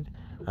destroyed,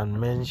 and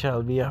men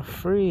shall be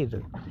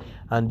afraid.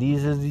 And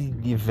these are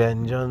the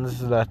vengeance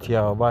that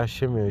Yahweh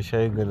Hashem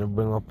Yahushua is going to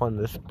bring upon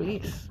this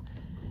place.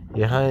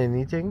 You have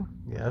anything?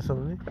 You have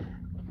something?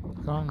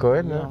 Go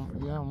ahead now.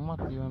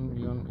 Matt, you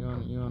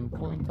on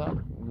point up.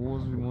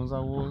 Wars, rumors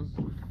are wars.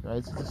 Right,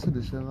 it's a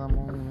sedition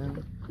among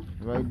women.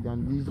 Right,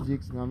 and these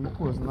jigs gonna be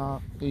causing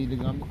now. They're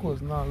gonna be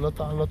causing now a lot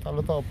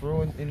of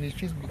uproar in the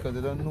streets because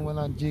they don't know when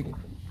a jig.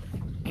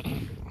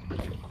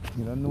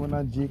 You don't know when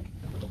a jig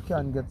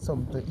can get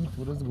something to eat.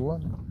 What is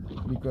going on?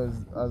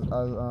 Because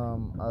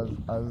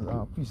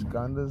as Priest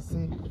Ganders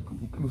say,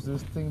 the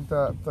closest thing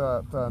to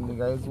the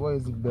guy's wife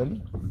is the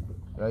belly.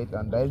 Right,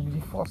 and that will be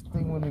the first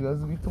thing when you guys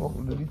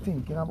will be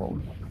thinking about.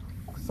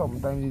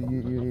 Sometimes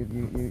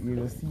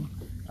you see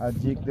a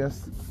Jake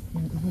that's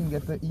he can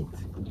get to eat.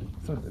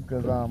 So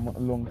because a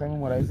long time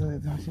what I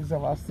said she's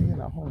ever seen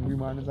a hungry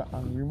man is an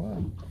angry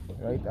man,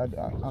 right? And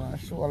I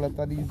show a lot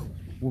of these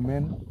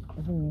women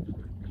who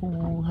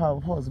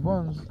have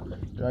husbands,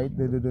 right?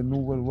 They know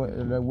what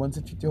like once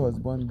you treat your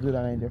husband good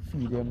and they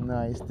feed them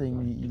nice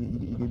thing,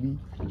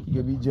 he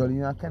can be jolly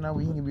in a kind of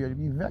way, he can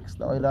be vexed.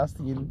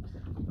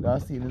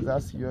 That's is a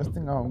serious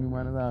thing. A hungry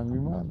man is a hungry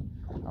man.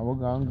 And we're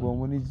going to go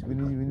when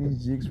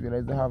these jigs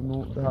realize they have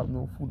no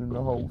food in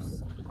the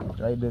house,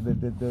 right?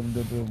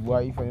 The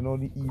wife and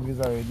the Eve is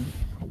already,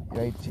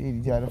 right?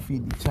 They try to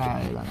feed the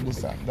child and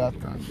this and that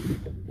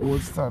and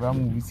old style of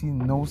movie. See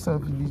no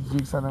self in these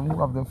jigs and them who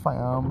have the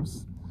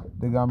firearms.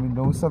 They're gonna be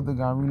no self. They're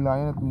gonna rely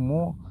on it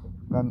more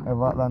than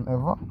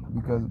ever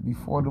because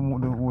before the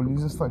old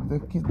used to start the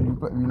kids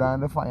rely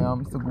on the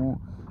firearms to go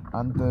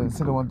and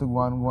say they want to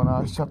go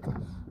and shot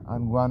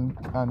and go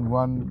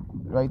and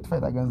right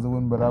fight against the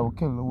one brother or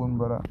kill the one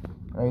brother,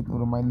 right? Or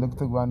they might look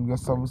to go and get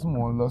some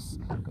small loss.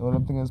 All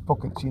them things is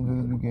pocket change with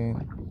this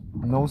weekend.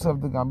 Now self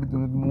they gonna be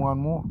doing it more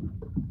and more.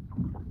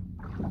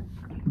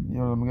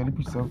 Let me get the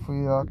picture for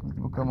you.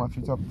 Look at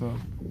Matthew chapter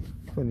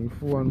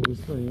 24 and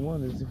verse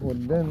 21. It's for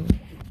then.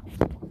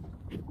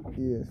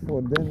 Yes,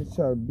 for then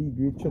shall be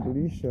great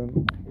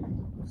tribulation,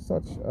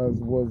 such as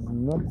was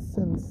not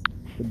since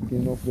the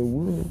beginning of the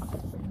world.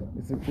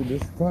 It's to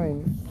this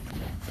time,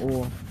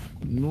 or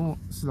no,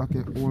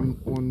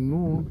 or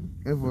no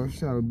ever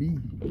shall be.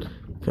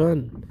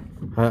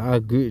 A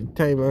great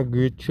time, a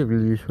great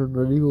tribulation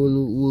that the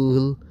whole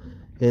world,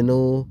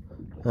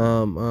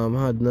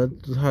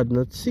 had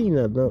not seen,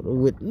 had not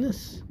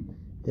witnessed.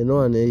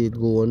 And it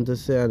go on to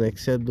say, and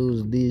except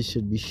those days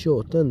should be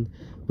shortened,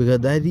 because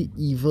that's the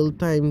evil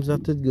times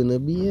that it's gonna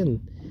be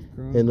in.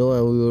 And we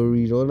will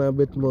read on a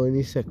bit more in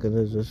the second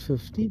verse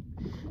 15.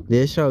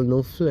 There shall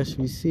no flesh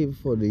be saved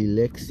for the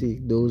elect's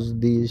sake, those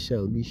days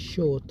shall be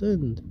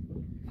shortened.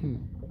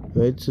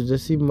 Right, so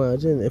just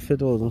imagine if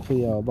it wasn't for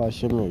Yahweh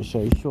Hashem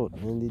Yahushua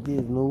shortening the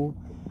days,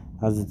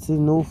 as it says,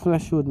 no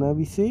flesh would not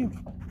be saved.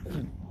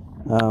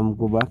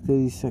 Go back to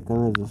the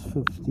second verse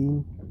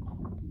 15.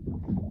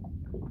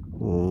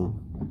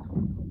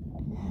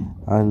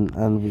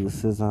 And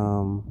verses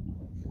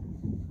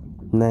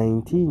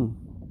 19.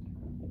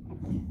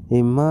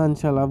 A man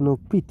shall have no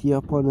pity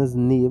upon his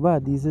neighbor.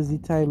 These are the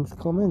times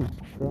coming.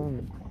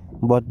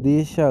 But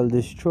they shall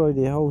destroy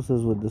their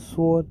houses with the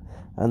sword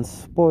and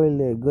spoil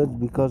their goods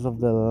because of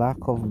the lack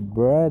of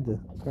bread.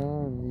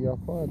 Your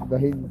father, the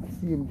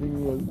same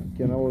thing was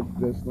talking about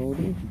just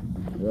nowadays,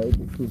 right?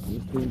 The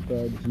closest thing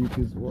to Jake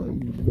is what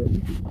he's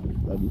belly.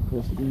 That's the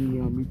first thing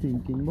you be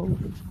thinking about.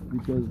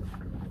 Because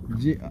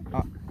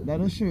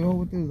that'll show you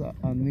how it is.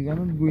 A nigga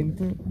not going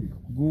to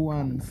go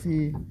and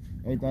say,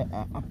 right,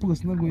 a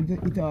person not going to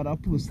eat another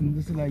person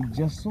just like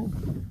just so.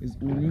 It's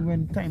only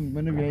when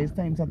the various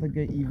times start to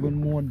get even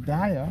more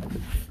dire,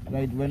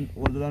 right? When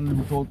they don't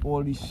loot out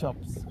all these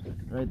shops,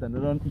 right? And they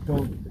don't eat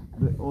out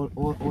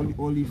all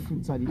the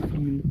fruits of the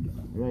field,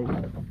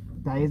 right?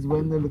 That is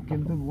when they're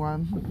looking to go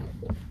and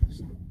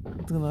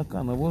turn a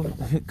carnival.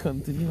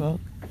 Continue out.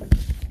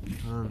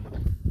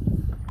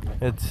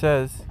 It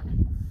says,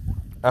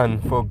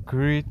 and for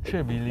great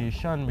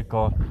tribulation,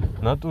 because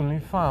not only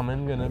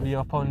famine gonna be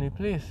upon the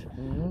place,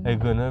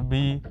 it's gonna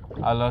be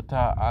a lot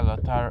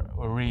of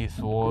race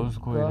wars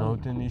going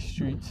out in the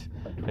streets.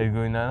 They're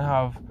going to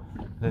have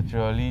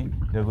literally,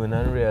 they're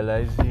gonna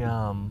realize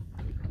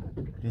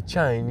the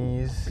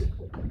Chinese,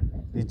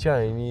 which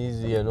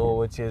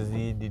is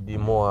the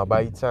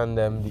Moabites and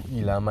them, the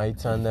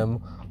Elamites and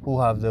them, who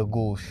have the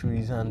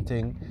groceries and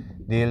thing.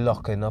 they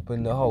locking up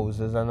in the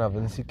houses and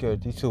having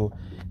security. So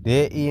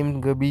their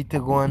aim gonna be to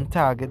go and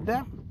target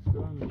them.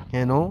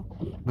 You know,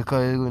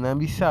 because it's gonna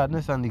be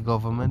sadness and the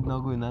government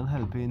not going and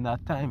help in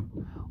that time.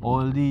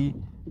 All the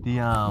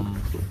these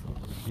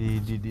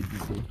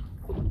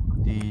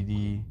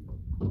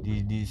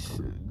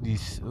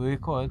what you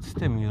call it,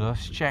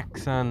 stimulus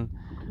checks and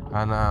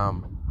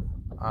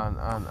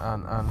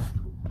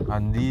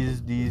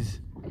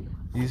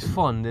these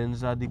fundings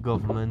that the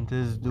government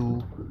is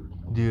do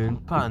during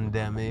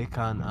pandemic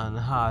and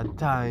hard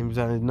times,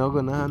 and it's not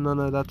gonna have none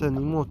of that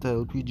anymore to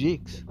help you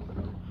jakes,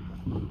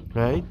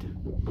 right?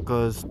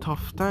 Because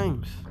tough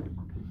times.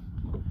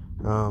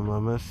 I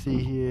must see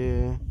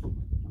here.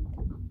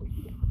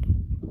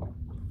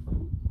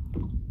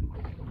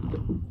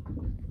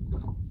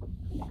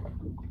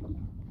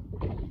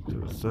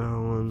 There's that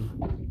one.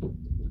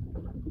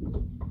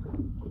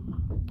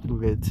 We'll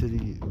get to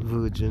the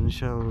Virgin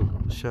shall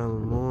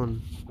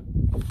mourn.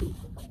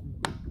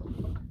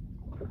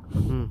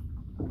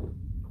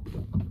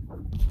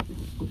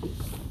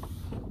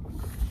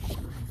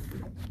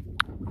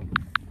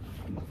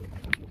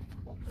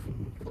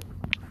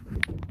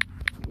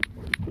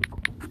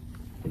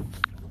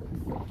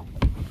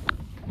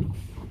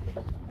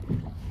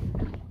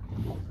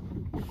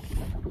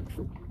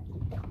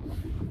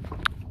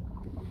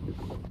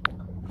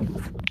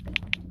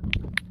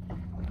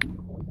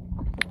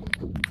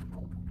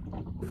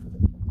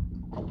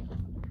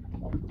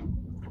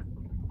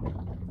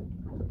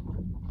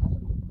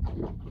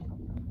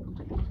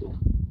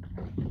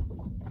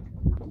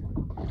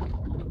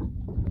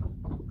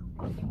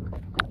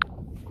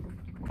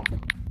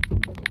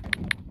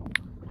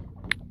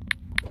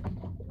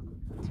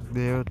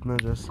 Bear with me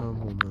just a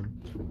moment.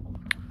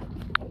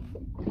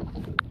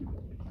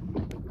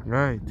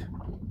 Right.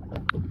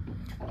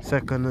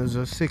 Second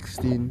is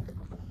 16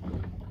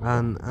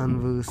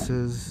 and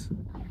verses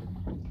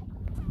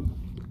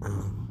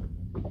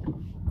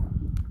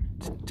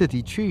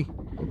 33.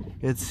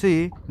 It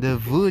say, the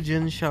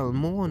virgin shall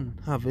mourn,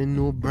 having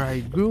no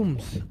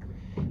bridegrooms.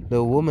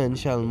 The woman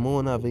shall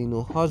mourn, having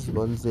no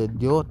husbands. The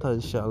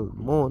daughters shall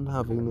mourn,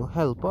 having no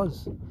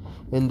helpers.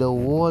 In the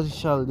wars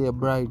shall their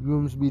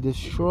bridegrooms be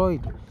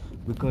destroyed.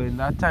 Because in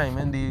that time,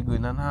 when they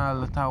going and have a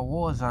lot of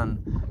wars, and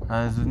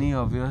as only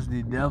obvious,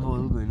 the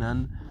devil going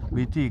and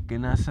be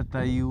taking a set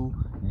of you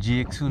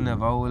jakes who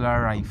never hold a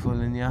rifle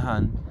in your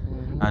hand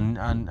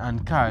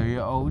and carry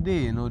you out there,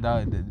 you know,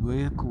 that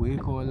we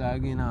call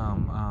again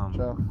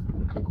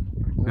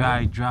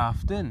right,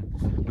 drafting.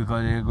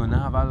 Because they're gonna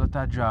have a lot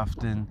of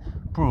drafting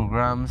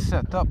programs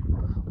set up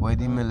where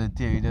the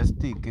military just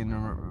taking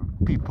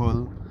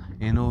people,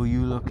 you know,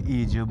 you look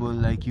ageable,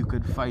 like you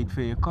could fight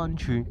for your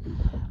country,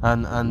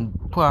 and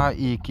put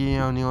a AK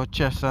on your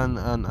chest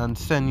and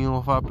send you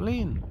off a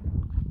plane.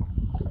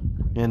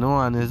 You know,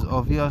 and it's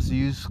obvious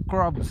you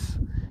scrubs.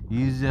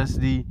 Use just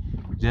the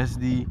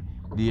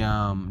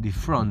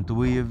front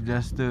wave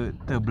just to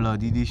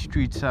bloody the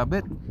streets a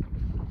bit.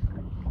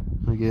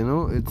 You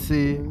know, it's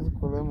a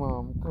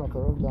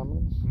collateral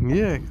damage.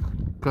 Yeah,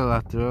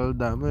 collateral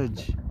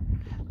damage.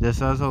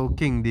 Just as how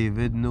King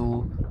David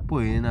know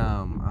putting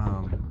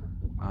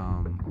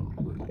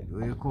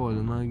what you call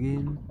him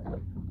again?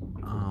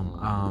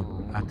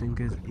 I think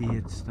it's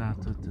 8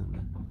 started.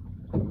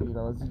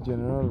 That was the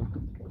general.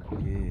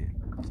 Yeah.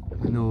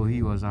 No,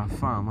 he was a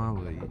farmer,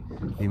 boy.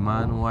 The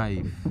man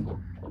wife.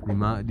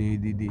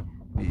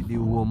 The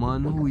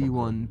woman who he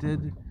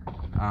wanted,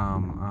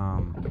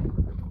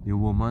 the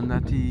woman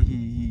that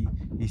he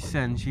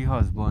sent she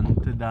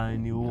husband to die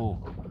in the war.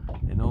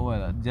 You know,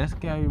 well, I just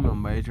can't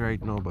remember it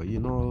right now, but you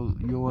know,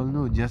 you all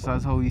know, just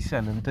as how he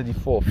sent him to the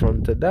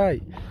forefront to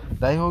die.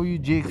 That's how you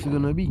jakes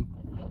gonna be.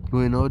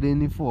 Going out in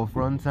the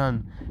forefront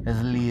and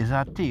as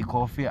laser take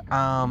off your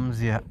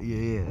arms,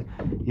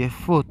 your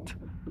foot,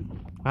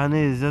 and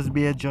it's just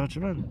be a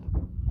judgment.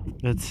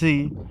 Let's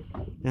see,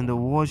 in the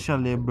war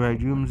shall their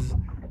bridegrooms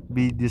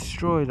be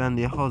destroyed, and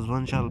their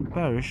husbands shall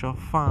perish of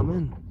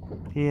famine.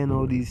 Hear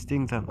all these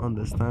things and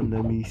understand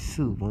them, ye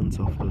servants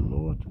of the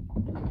Lord.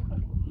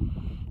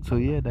 So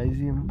yeah, that is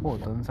the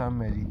importance of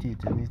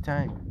meditating the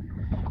time.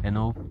 You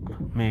know,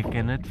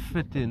 making it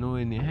fit, you know,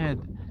 in your head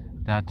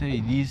that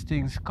hey, these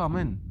things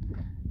coming.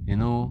 You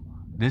know,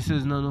 this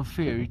is not a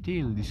fairy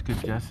tale. The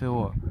scripture say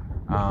what?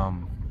 I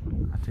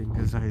think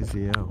it's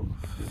Isaiah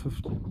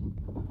 50.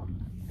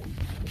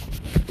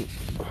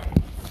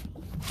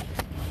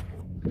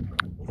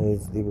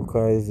 It's the book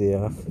of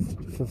Isaiah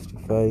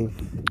 55.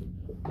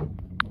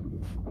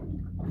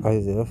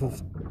 Isaiah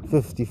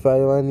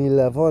 55 and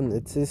 11.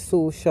 It says,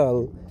 so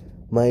shall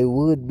my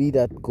word be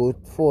that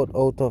goeth forth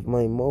out of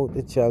my mouth.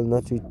 It shall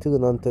not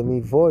return unto me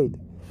void,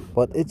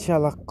 but it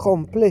shall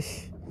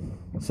accomplish.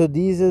 So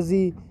these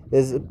is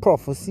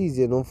prophecies,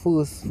 you know.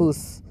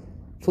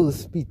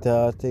 First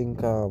Peter, I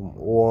think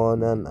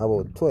 1 and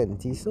about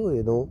 20. So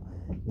you know,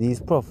 these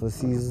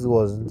prophecies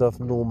wasn't of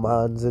no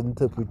man's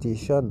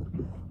interpretation,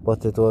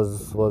 but it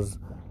was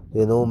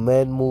you know,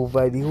 men moved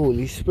by the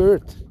Holy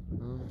Spirit.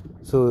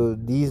 So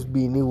these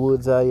being the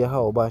words of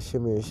Yahweh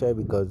Shem Yeshai,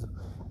 because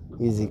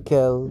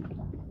Ezekiel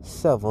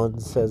 7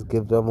 says,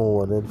 give them a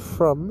warning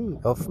from me,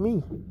 of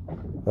me.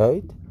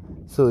 Right?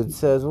 So it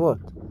says what?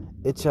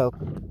 It shall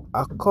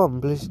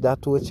accomplish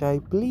that which I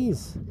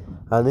please,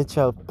 and it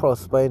shall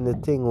prosper in the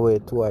thing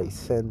whereto I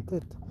sent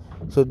it.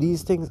 So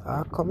these things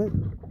are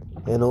coming,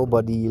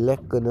 but the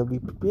elect gonna be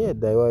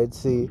prepared. That's why I'd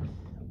say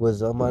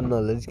wisdom and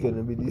knowledge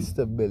gonna be the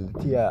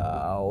stability at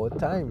our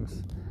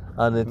times.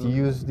 And it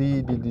used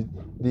the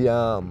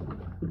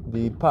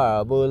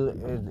parable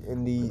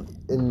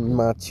in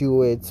Matthew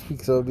where it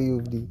speaks of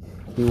the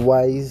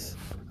wise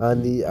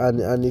and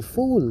the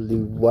fool, the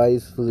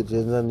wise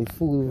virgins and the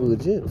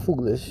foolish,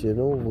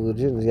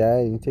 virgins. Yeah,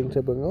 anything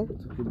to bring out?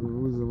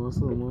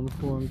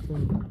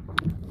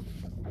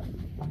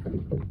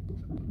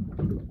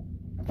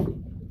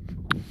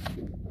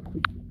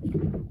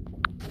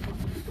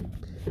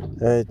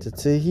 Right, it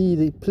say he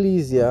that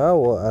pleased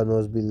Yahweh and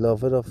was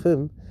beloved of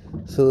him,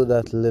 so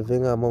that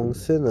living among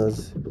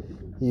sinners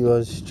he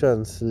was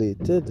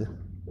translated.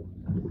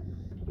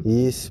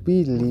 He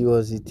speedily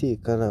was he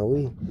taken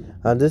away.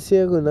 And this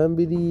here gonna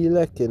be the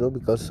elect,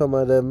 because some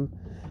of them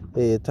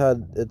it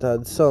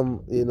had some,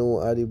 of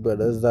the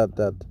brothers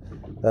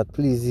that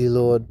please the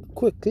Lord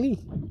quickly,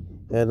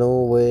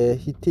 where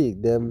he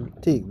take them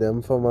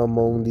from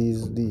among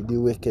the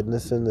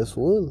wickedness in this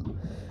world,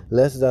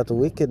 lest that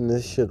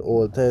wickedness should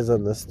alter his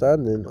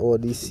understanding or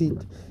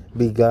deceit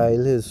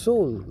beguile his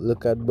soul.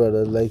 Look at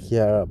brothers like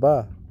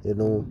Yarabah,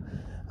 no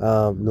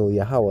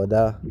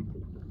Yahawada,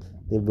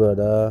 the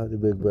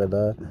big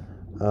brother,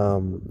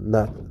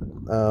 not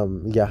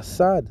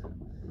Yasad,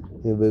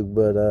 the big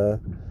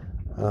brother,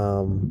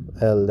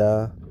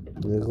 Elder,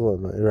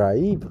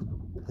 Raib,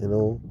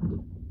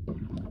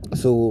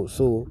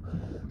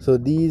 so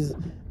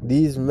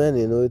these men,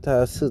 it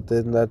has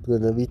certain that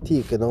gonna be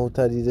taken out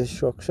of the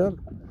destruction,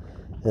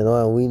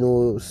 and we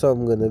know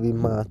some gonna be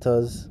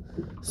martyrs,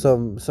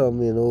 some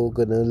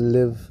gonna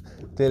live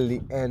till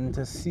the end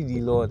to see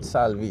the Lord's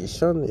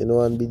salvation,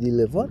 and be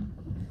delivered.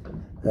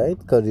 Right?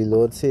 Because the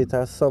Lord said it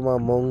has some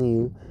among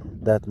you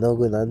that now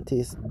going to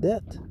taste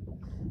death.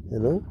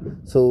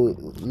 So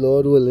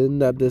Lord willing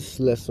that this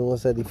lesson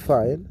was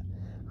edifying.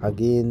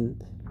 Again,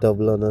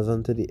 double honors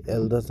unto the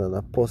elders and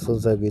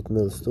apostles of Great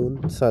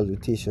Millstone.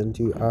 Salutation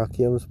to you,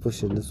 Archeums,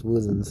 pushing this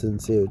word in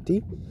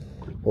sincerity.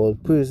 All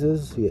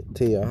praises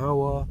to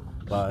Yahweh,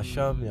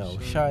 Ba'asham,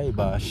 Yahushai,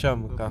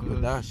 Ba'asham,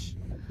 Kakodash.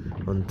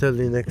 Until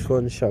the next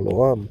one,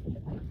 Shalom.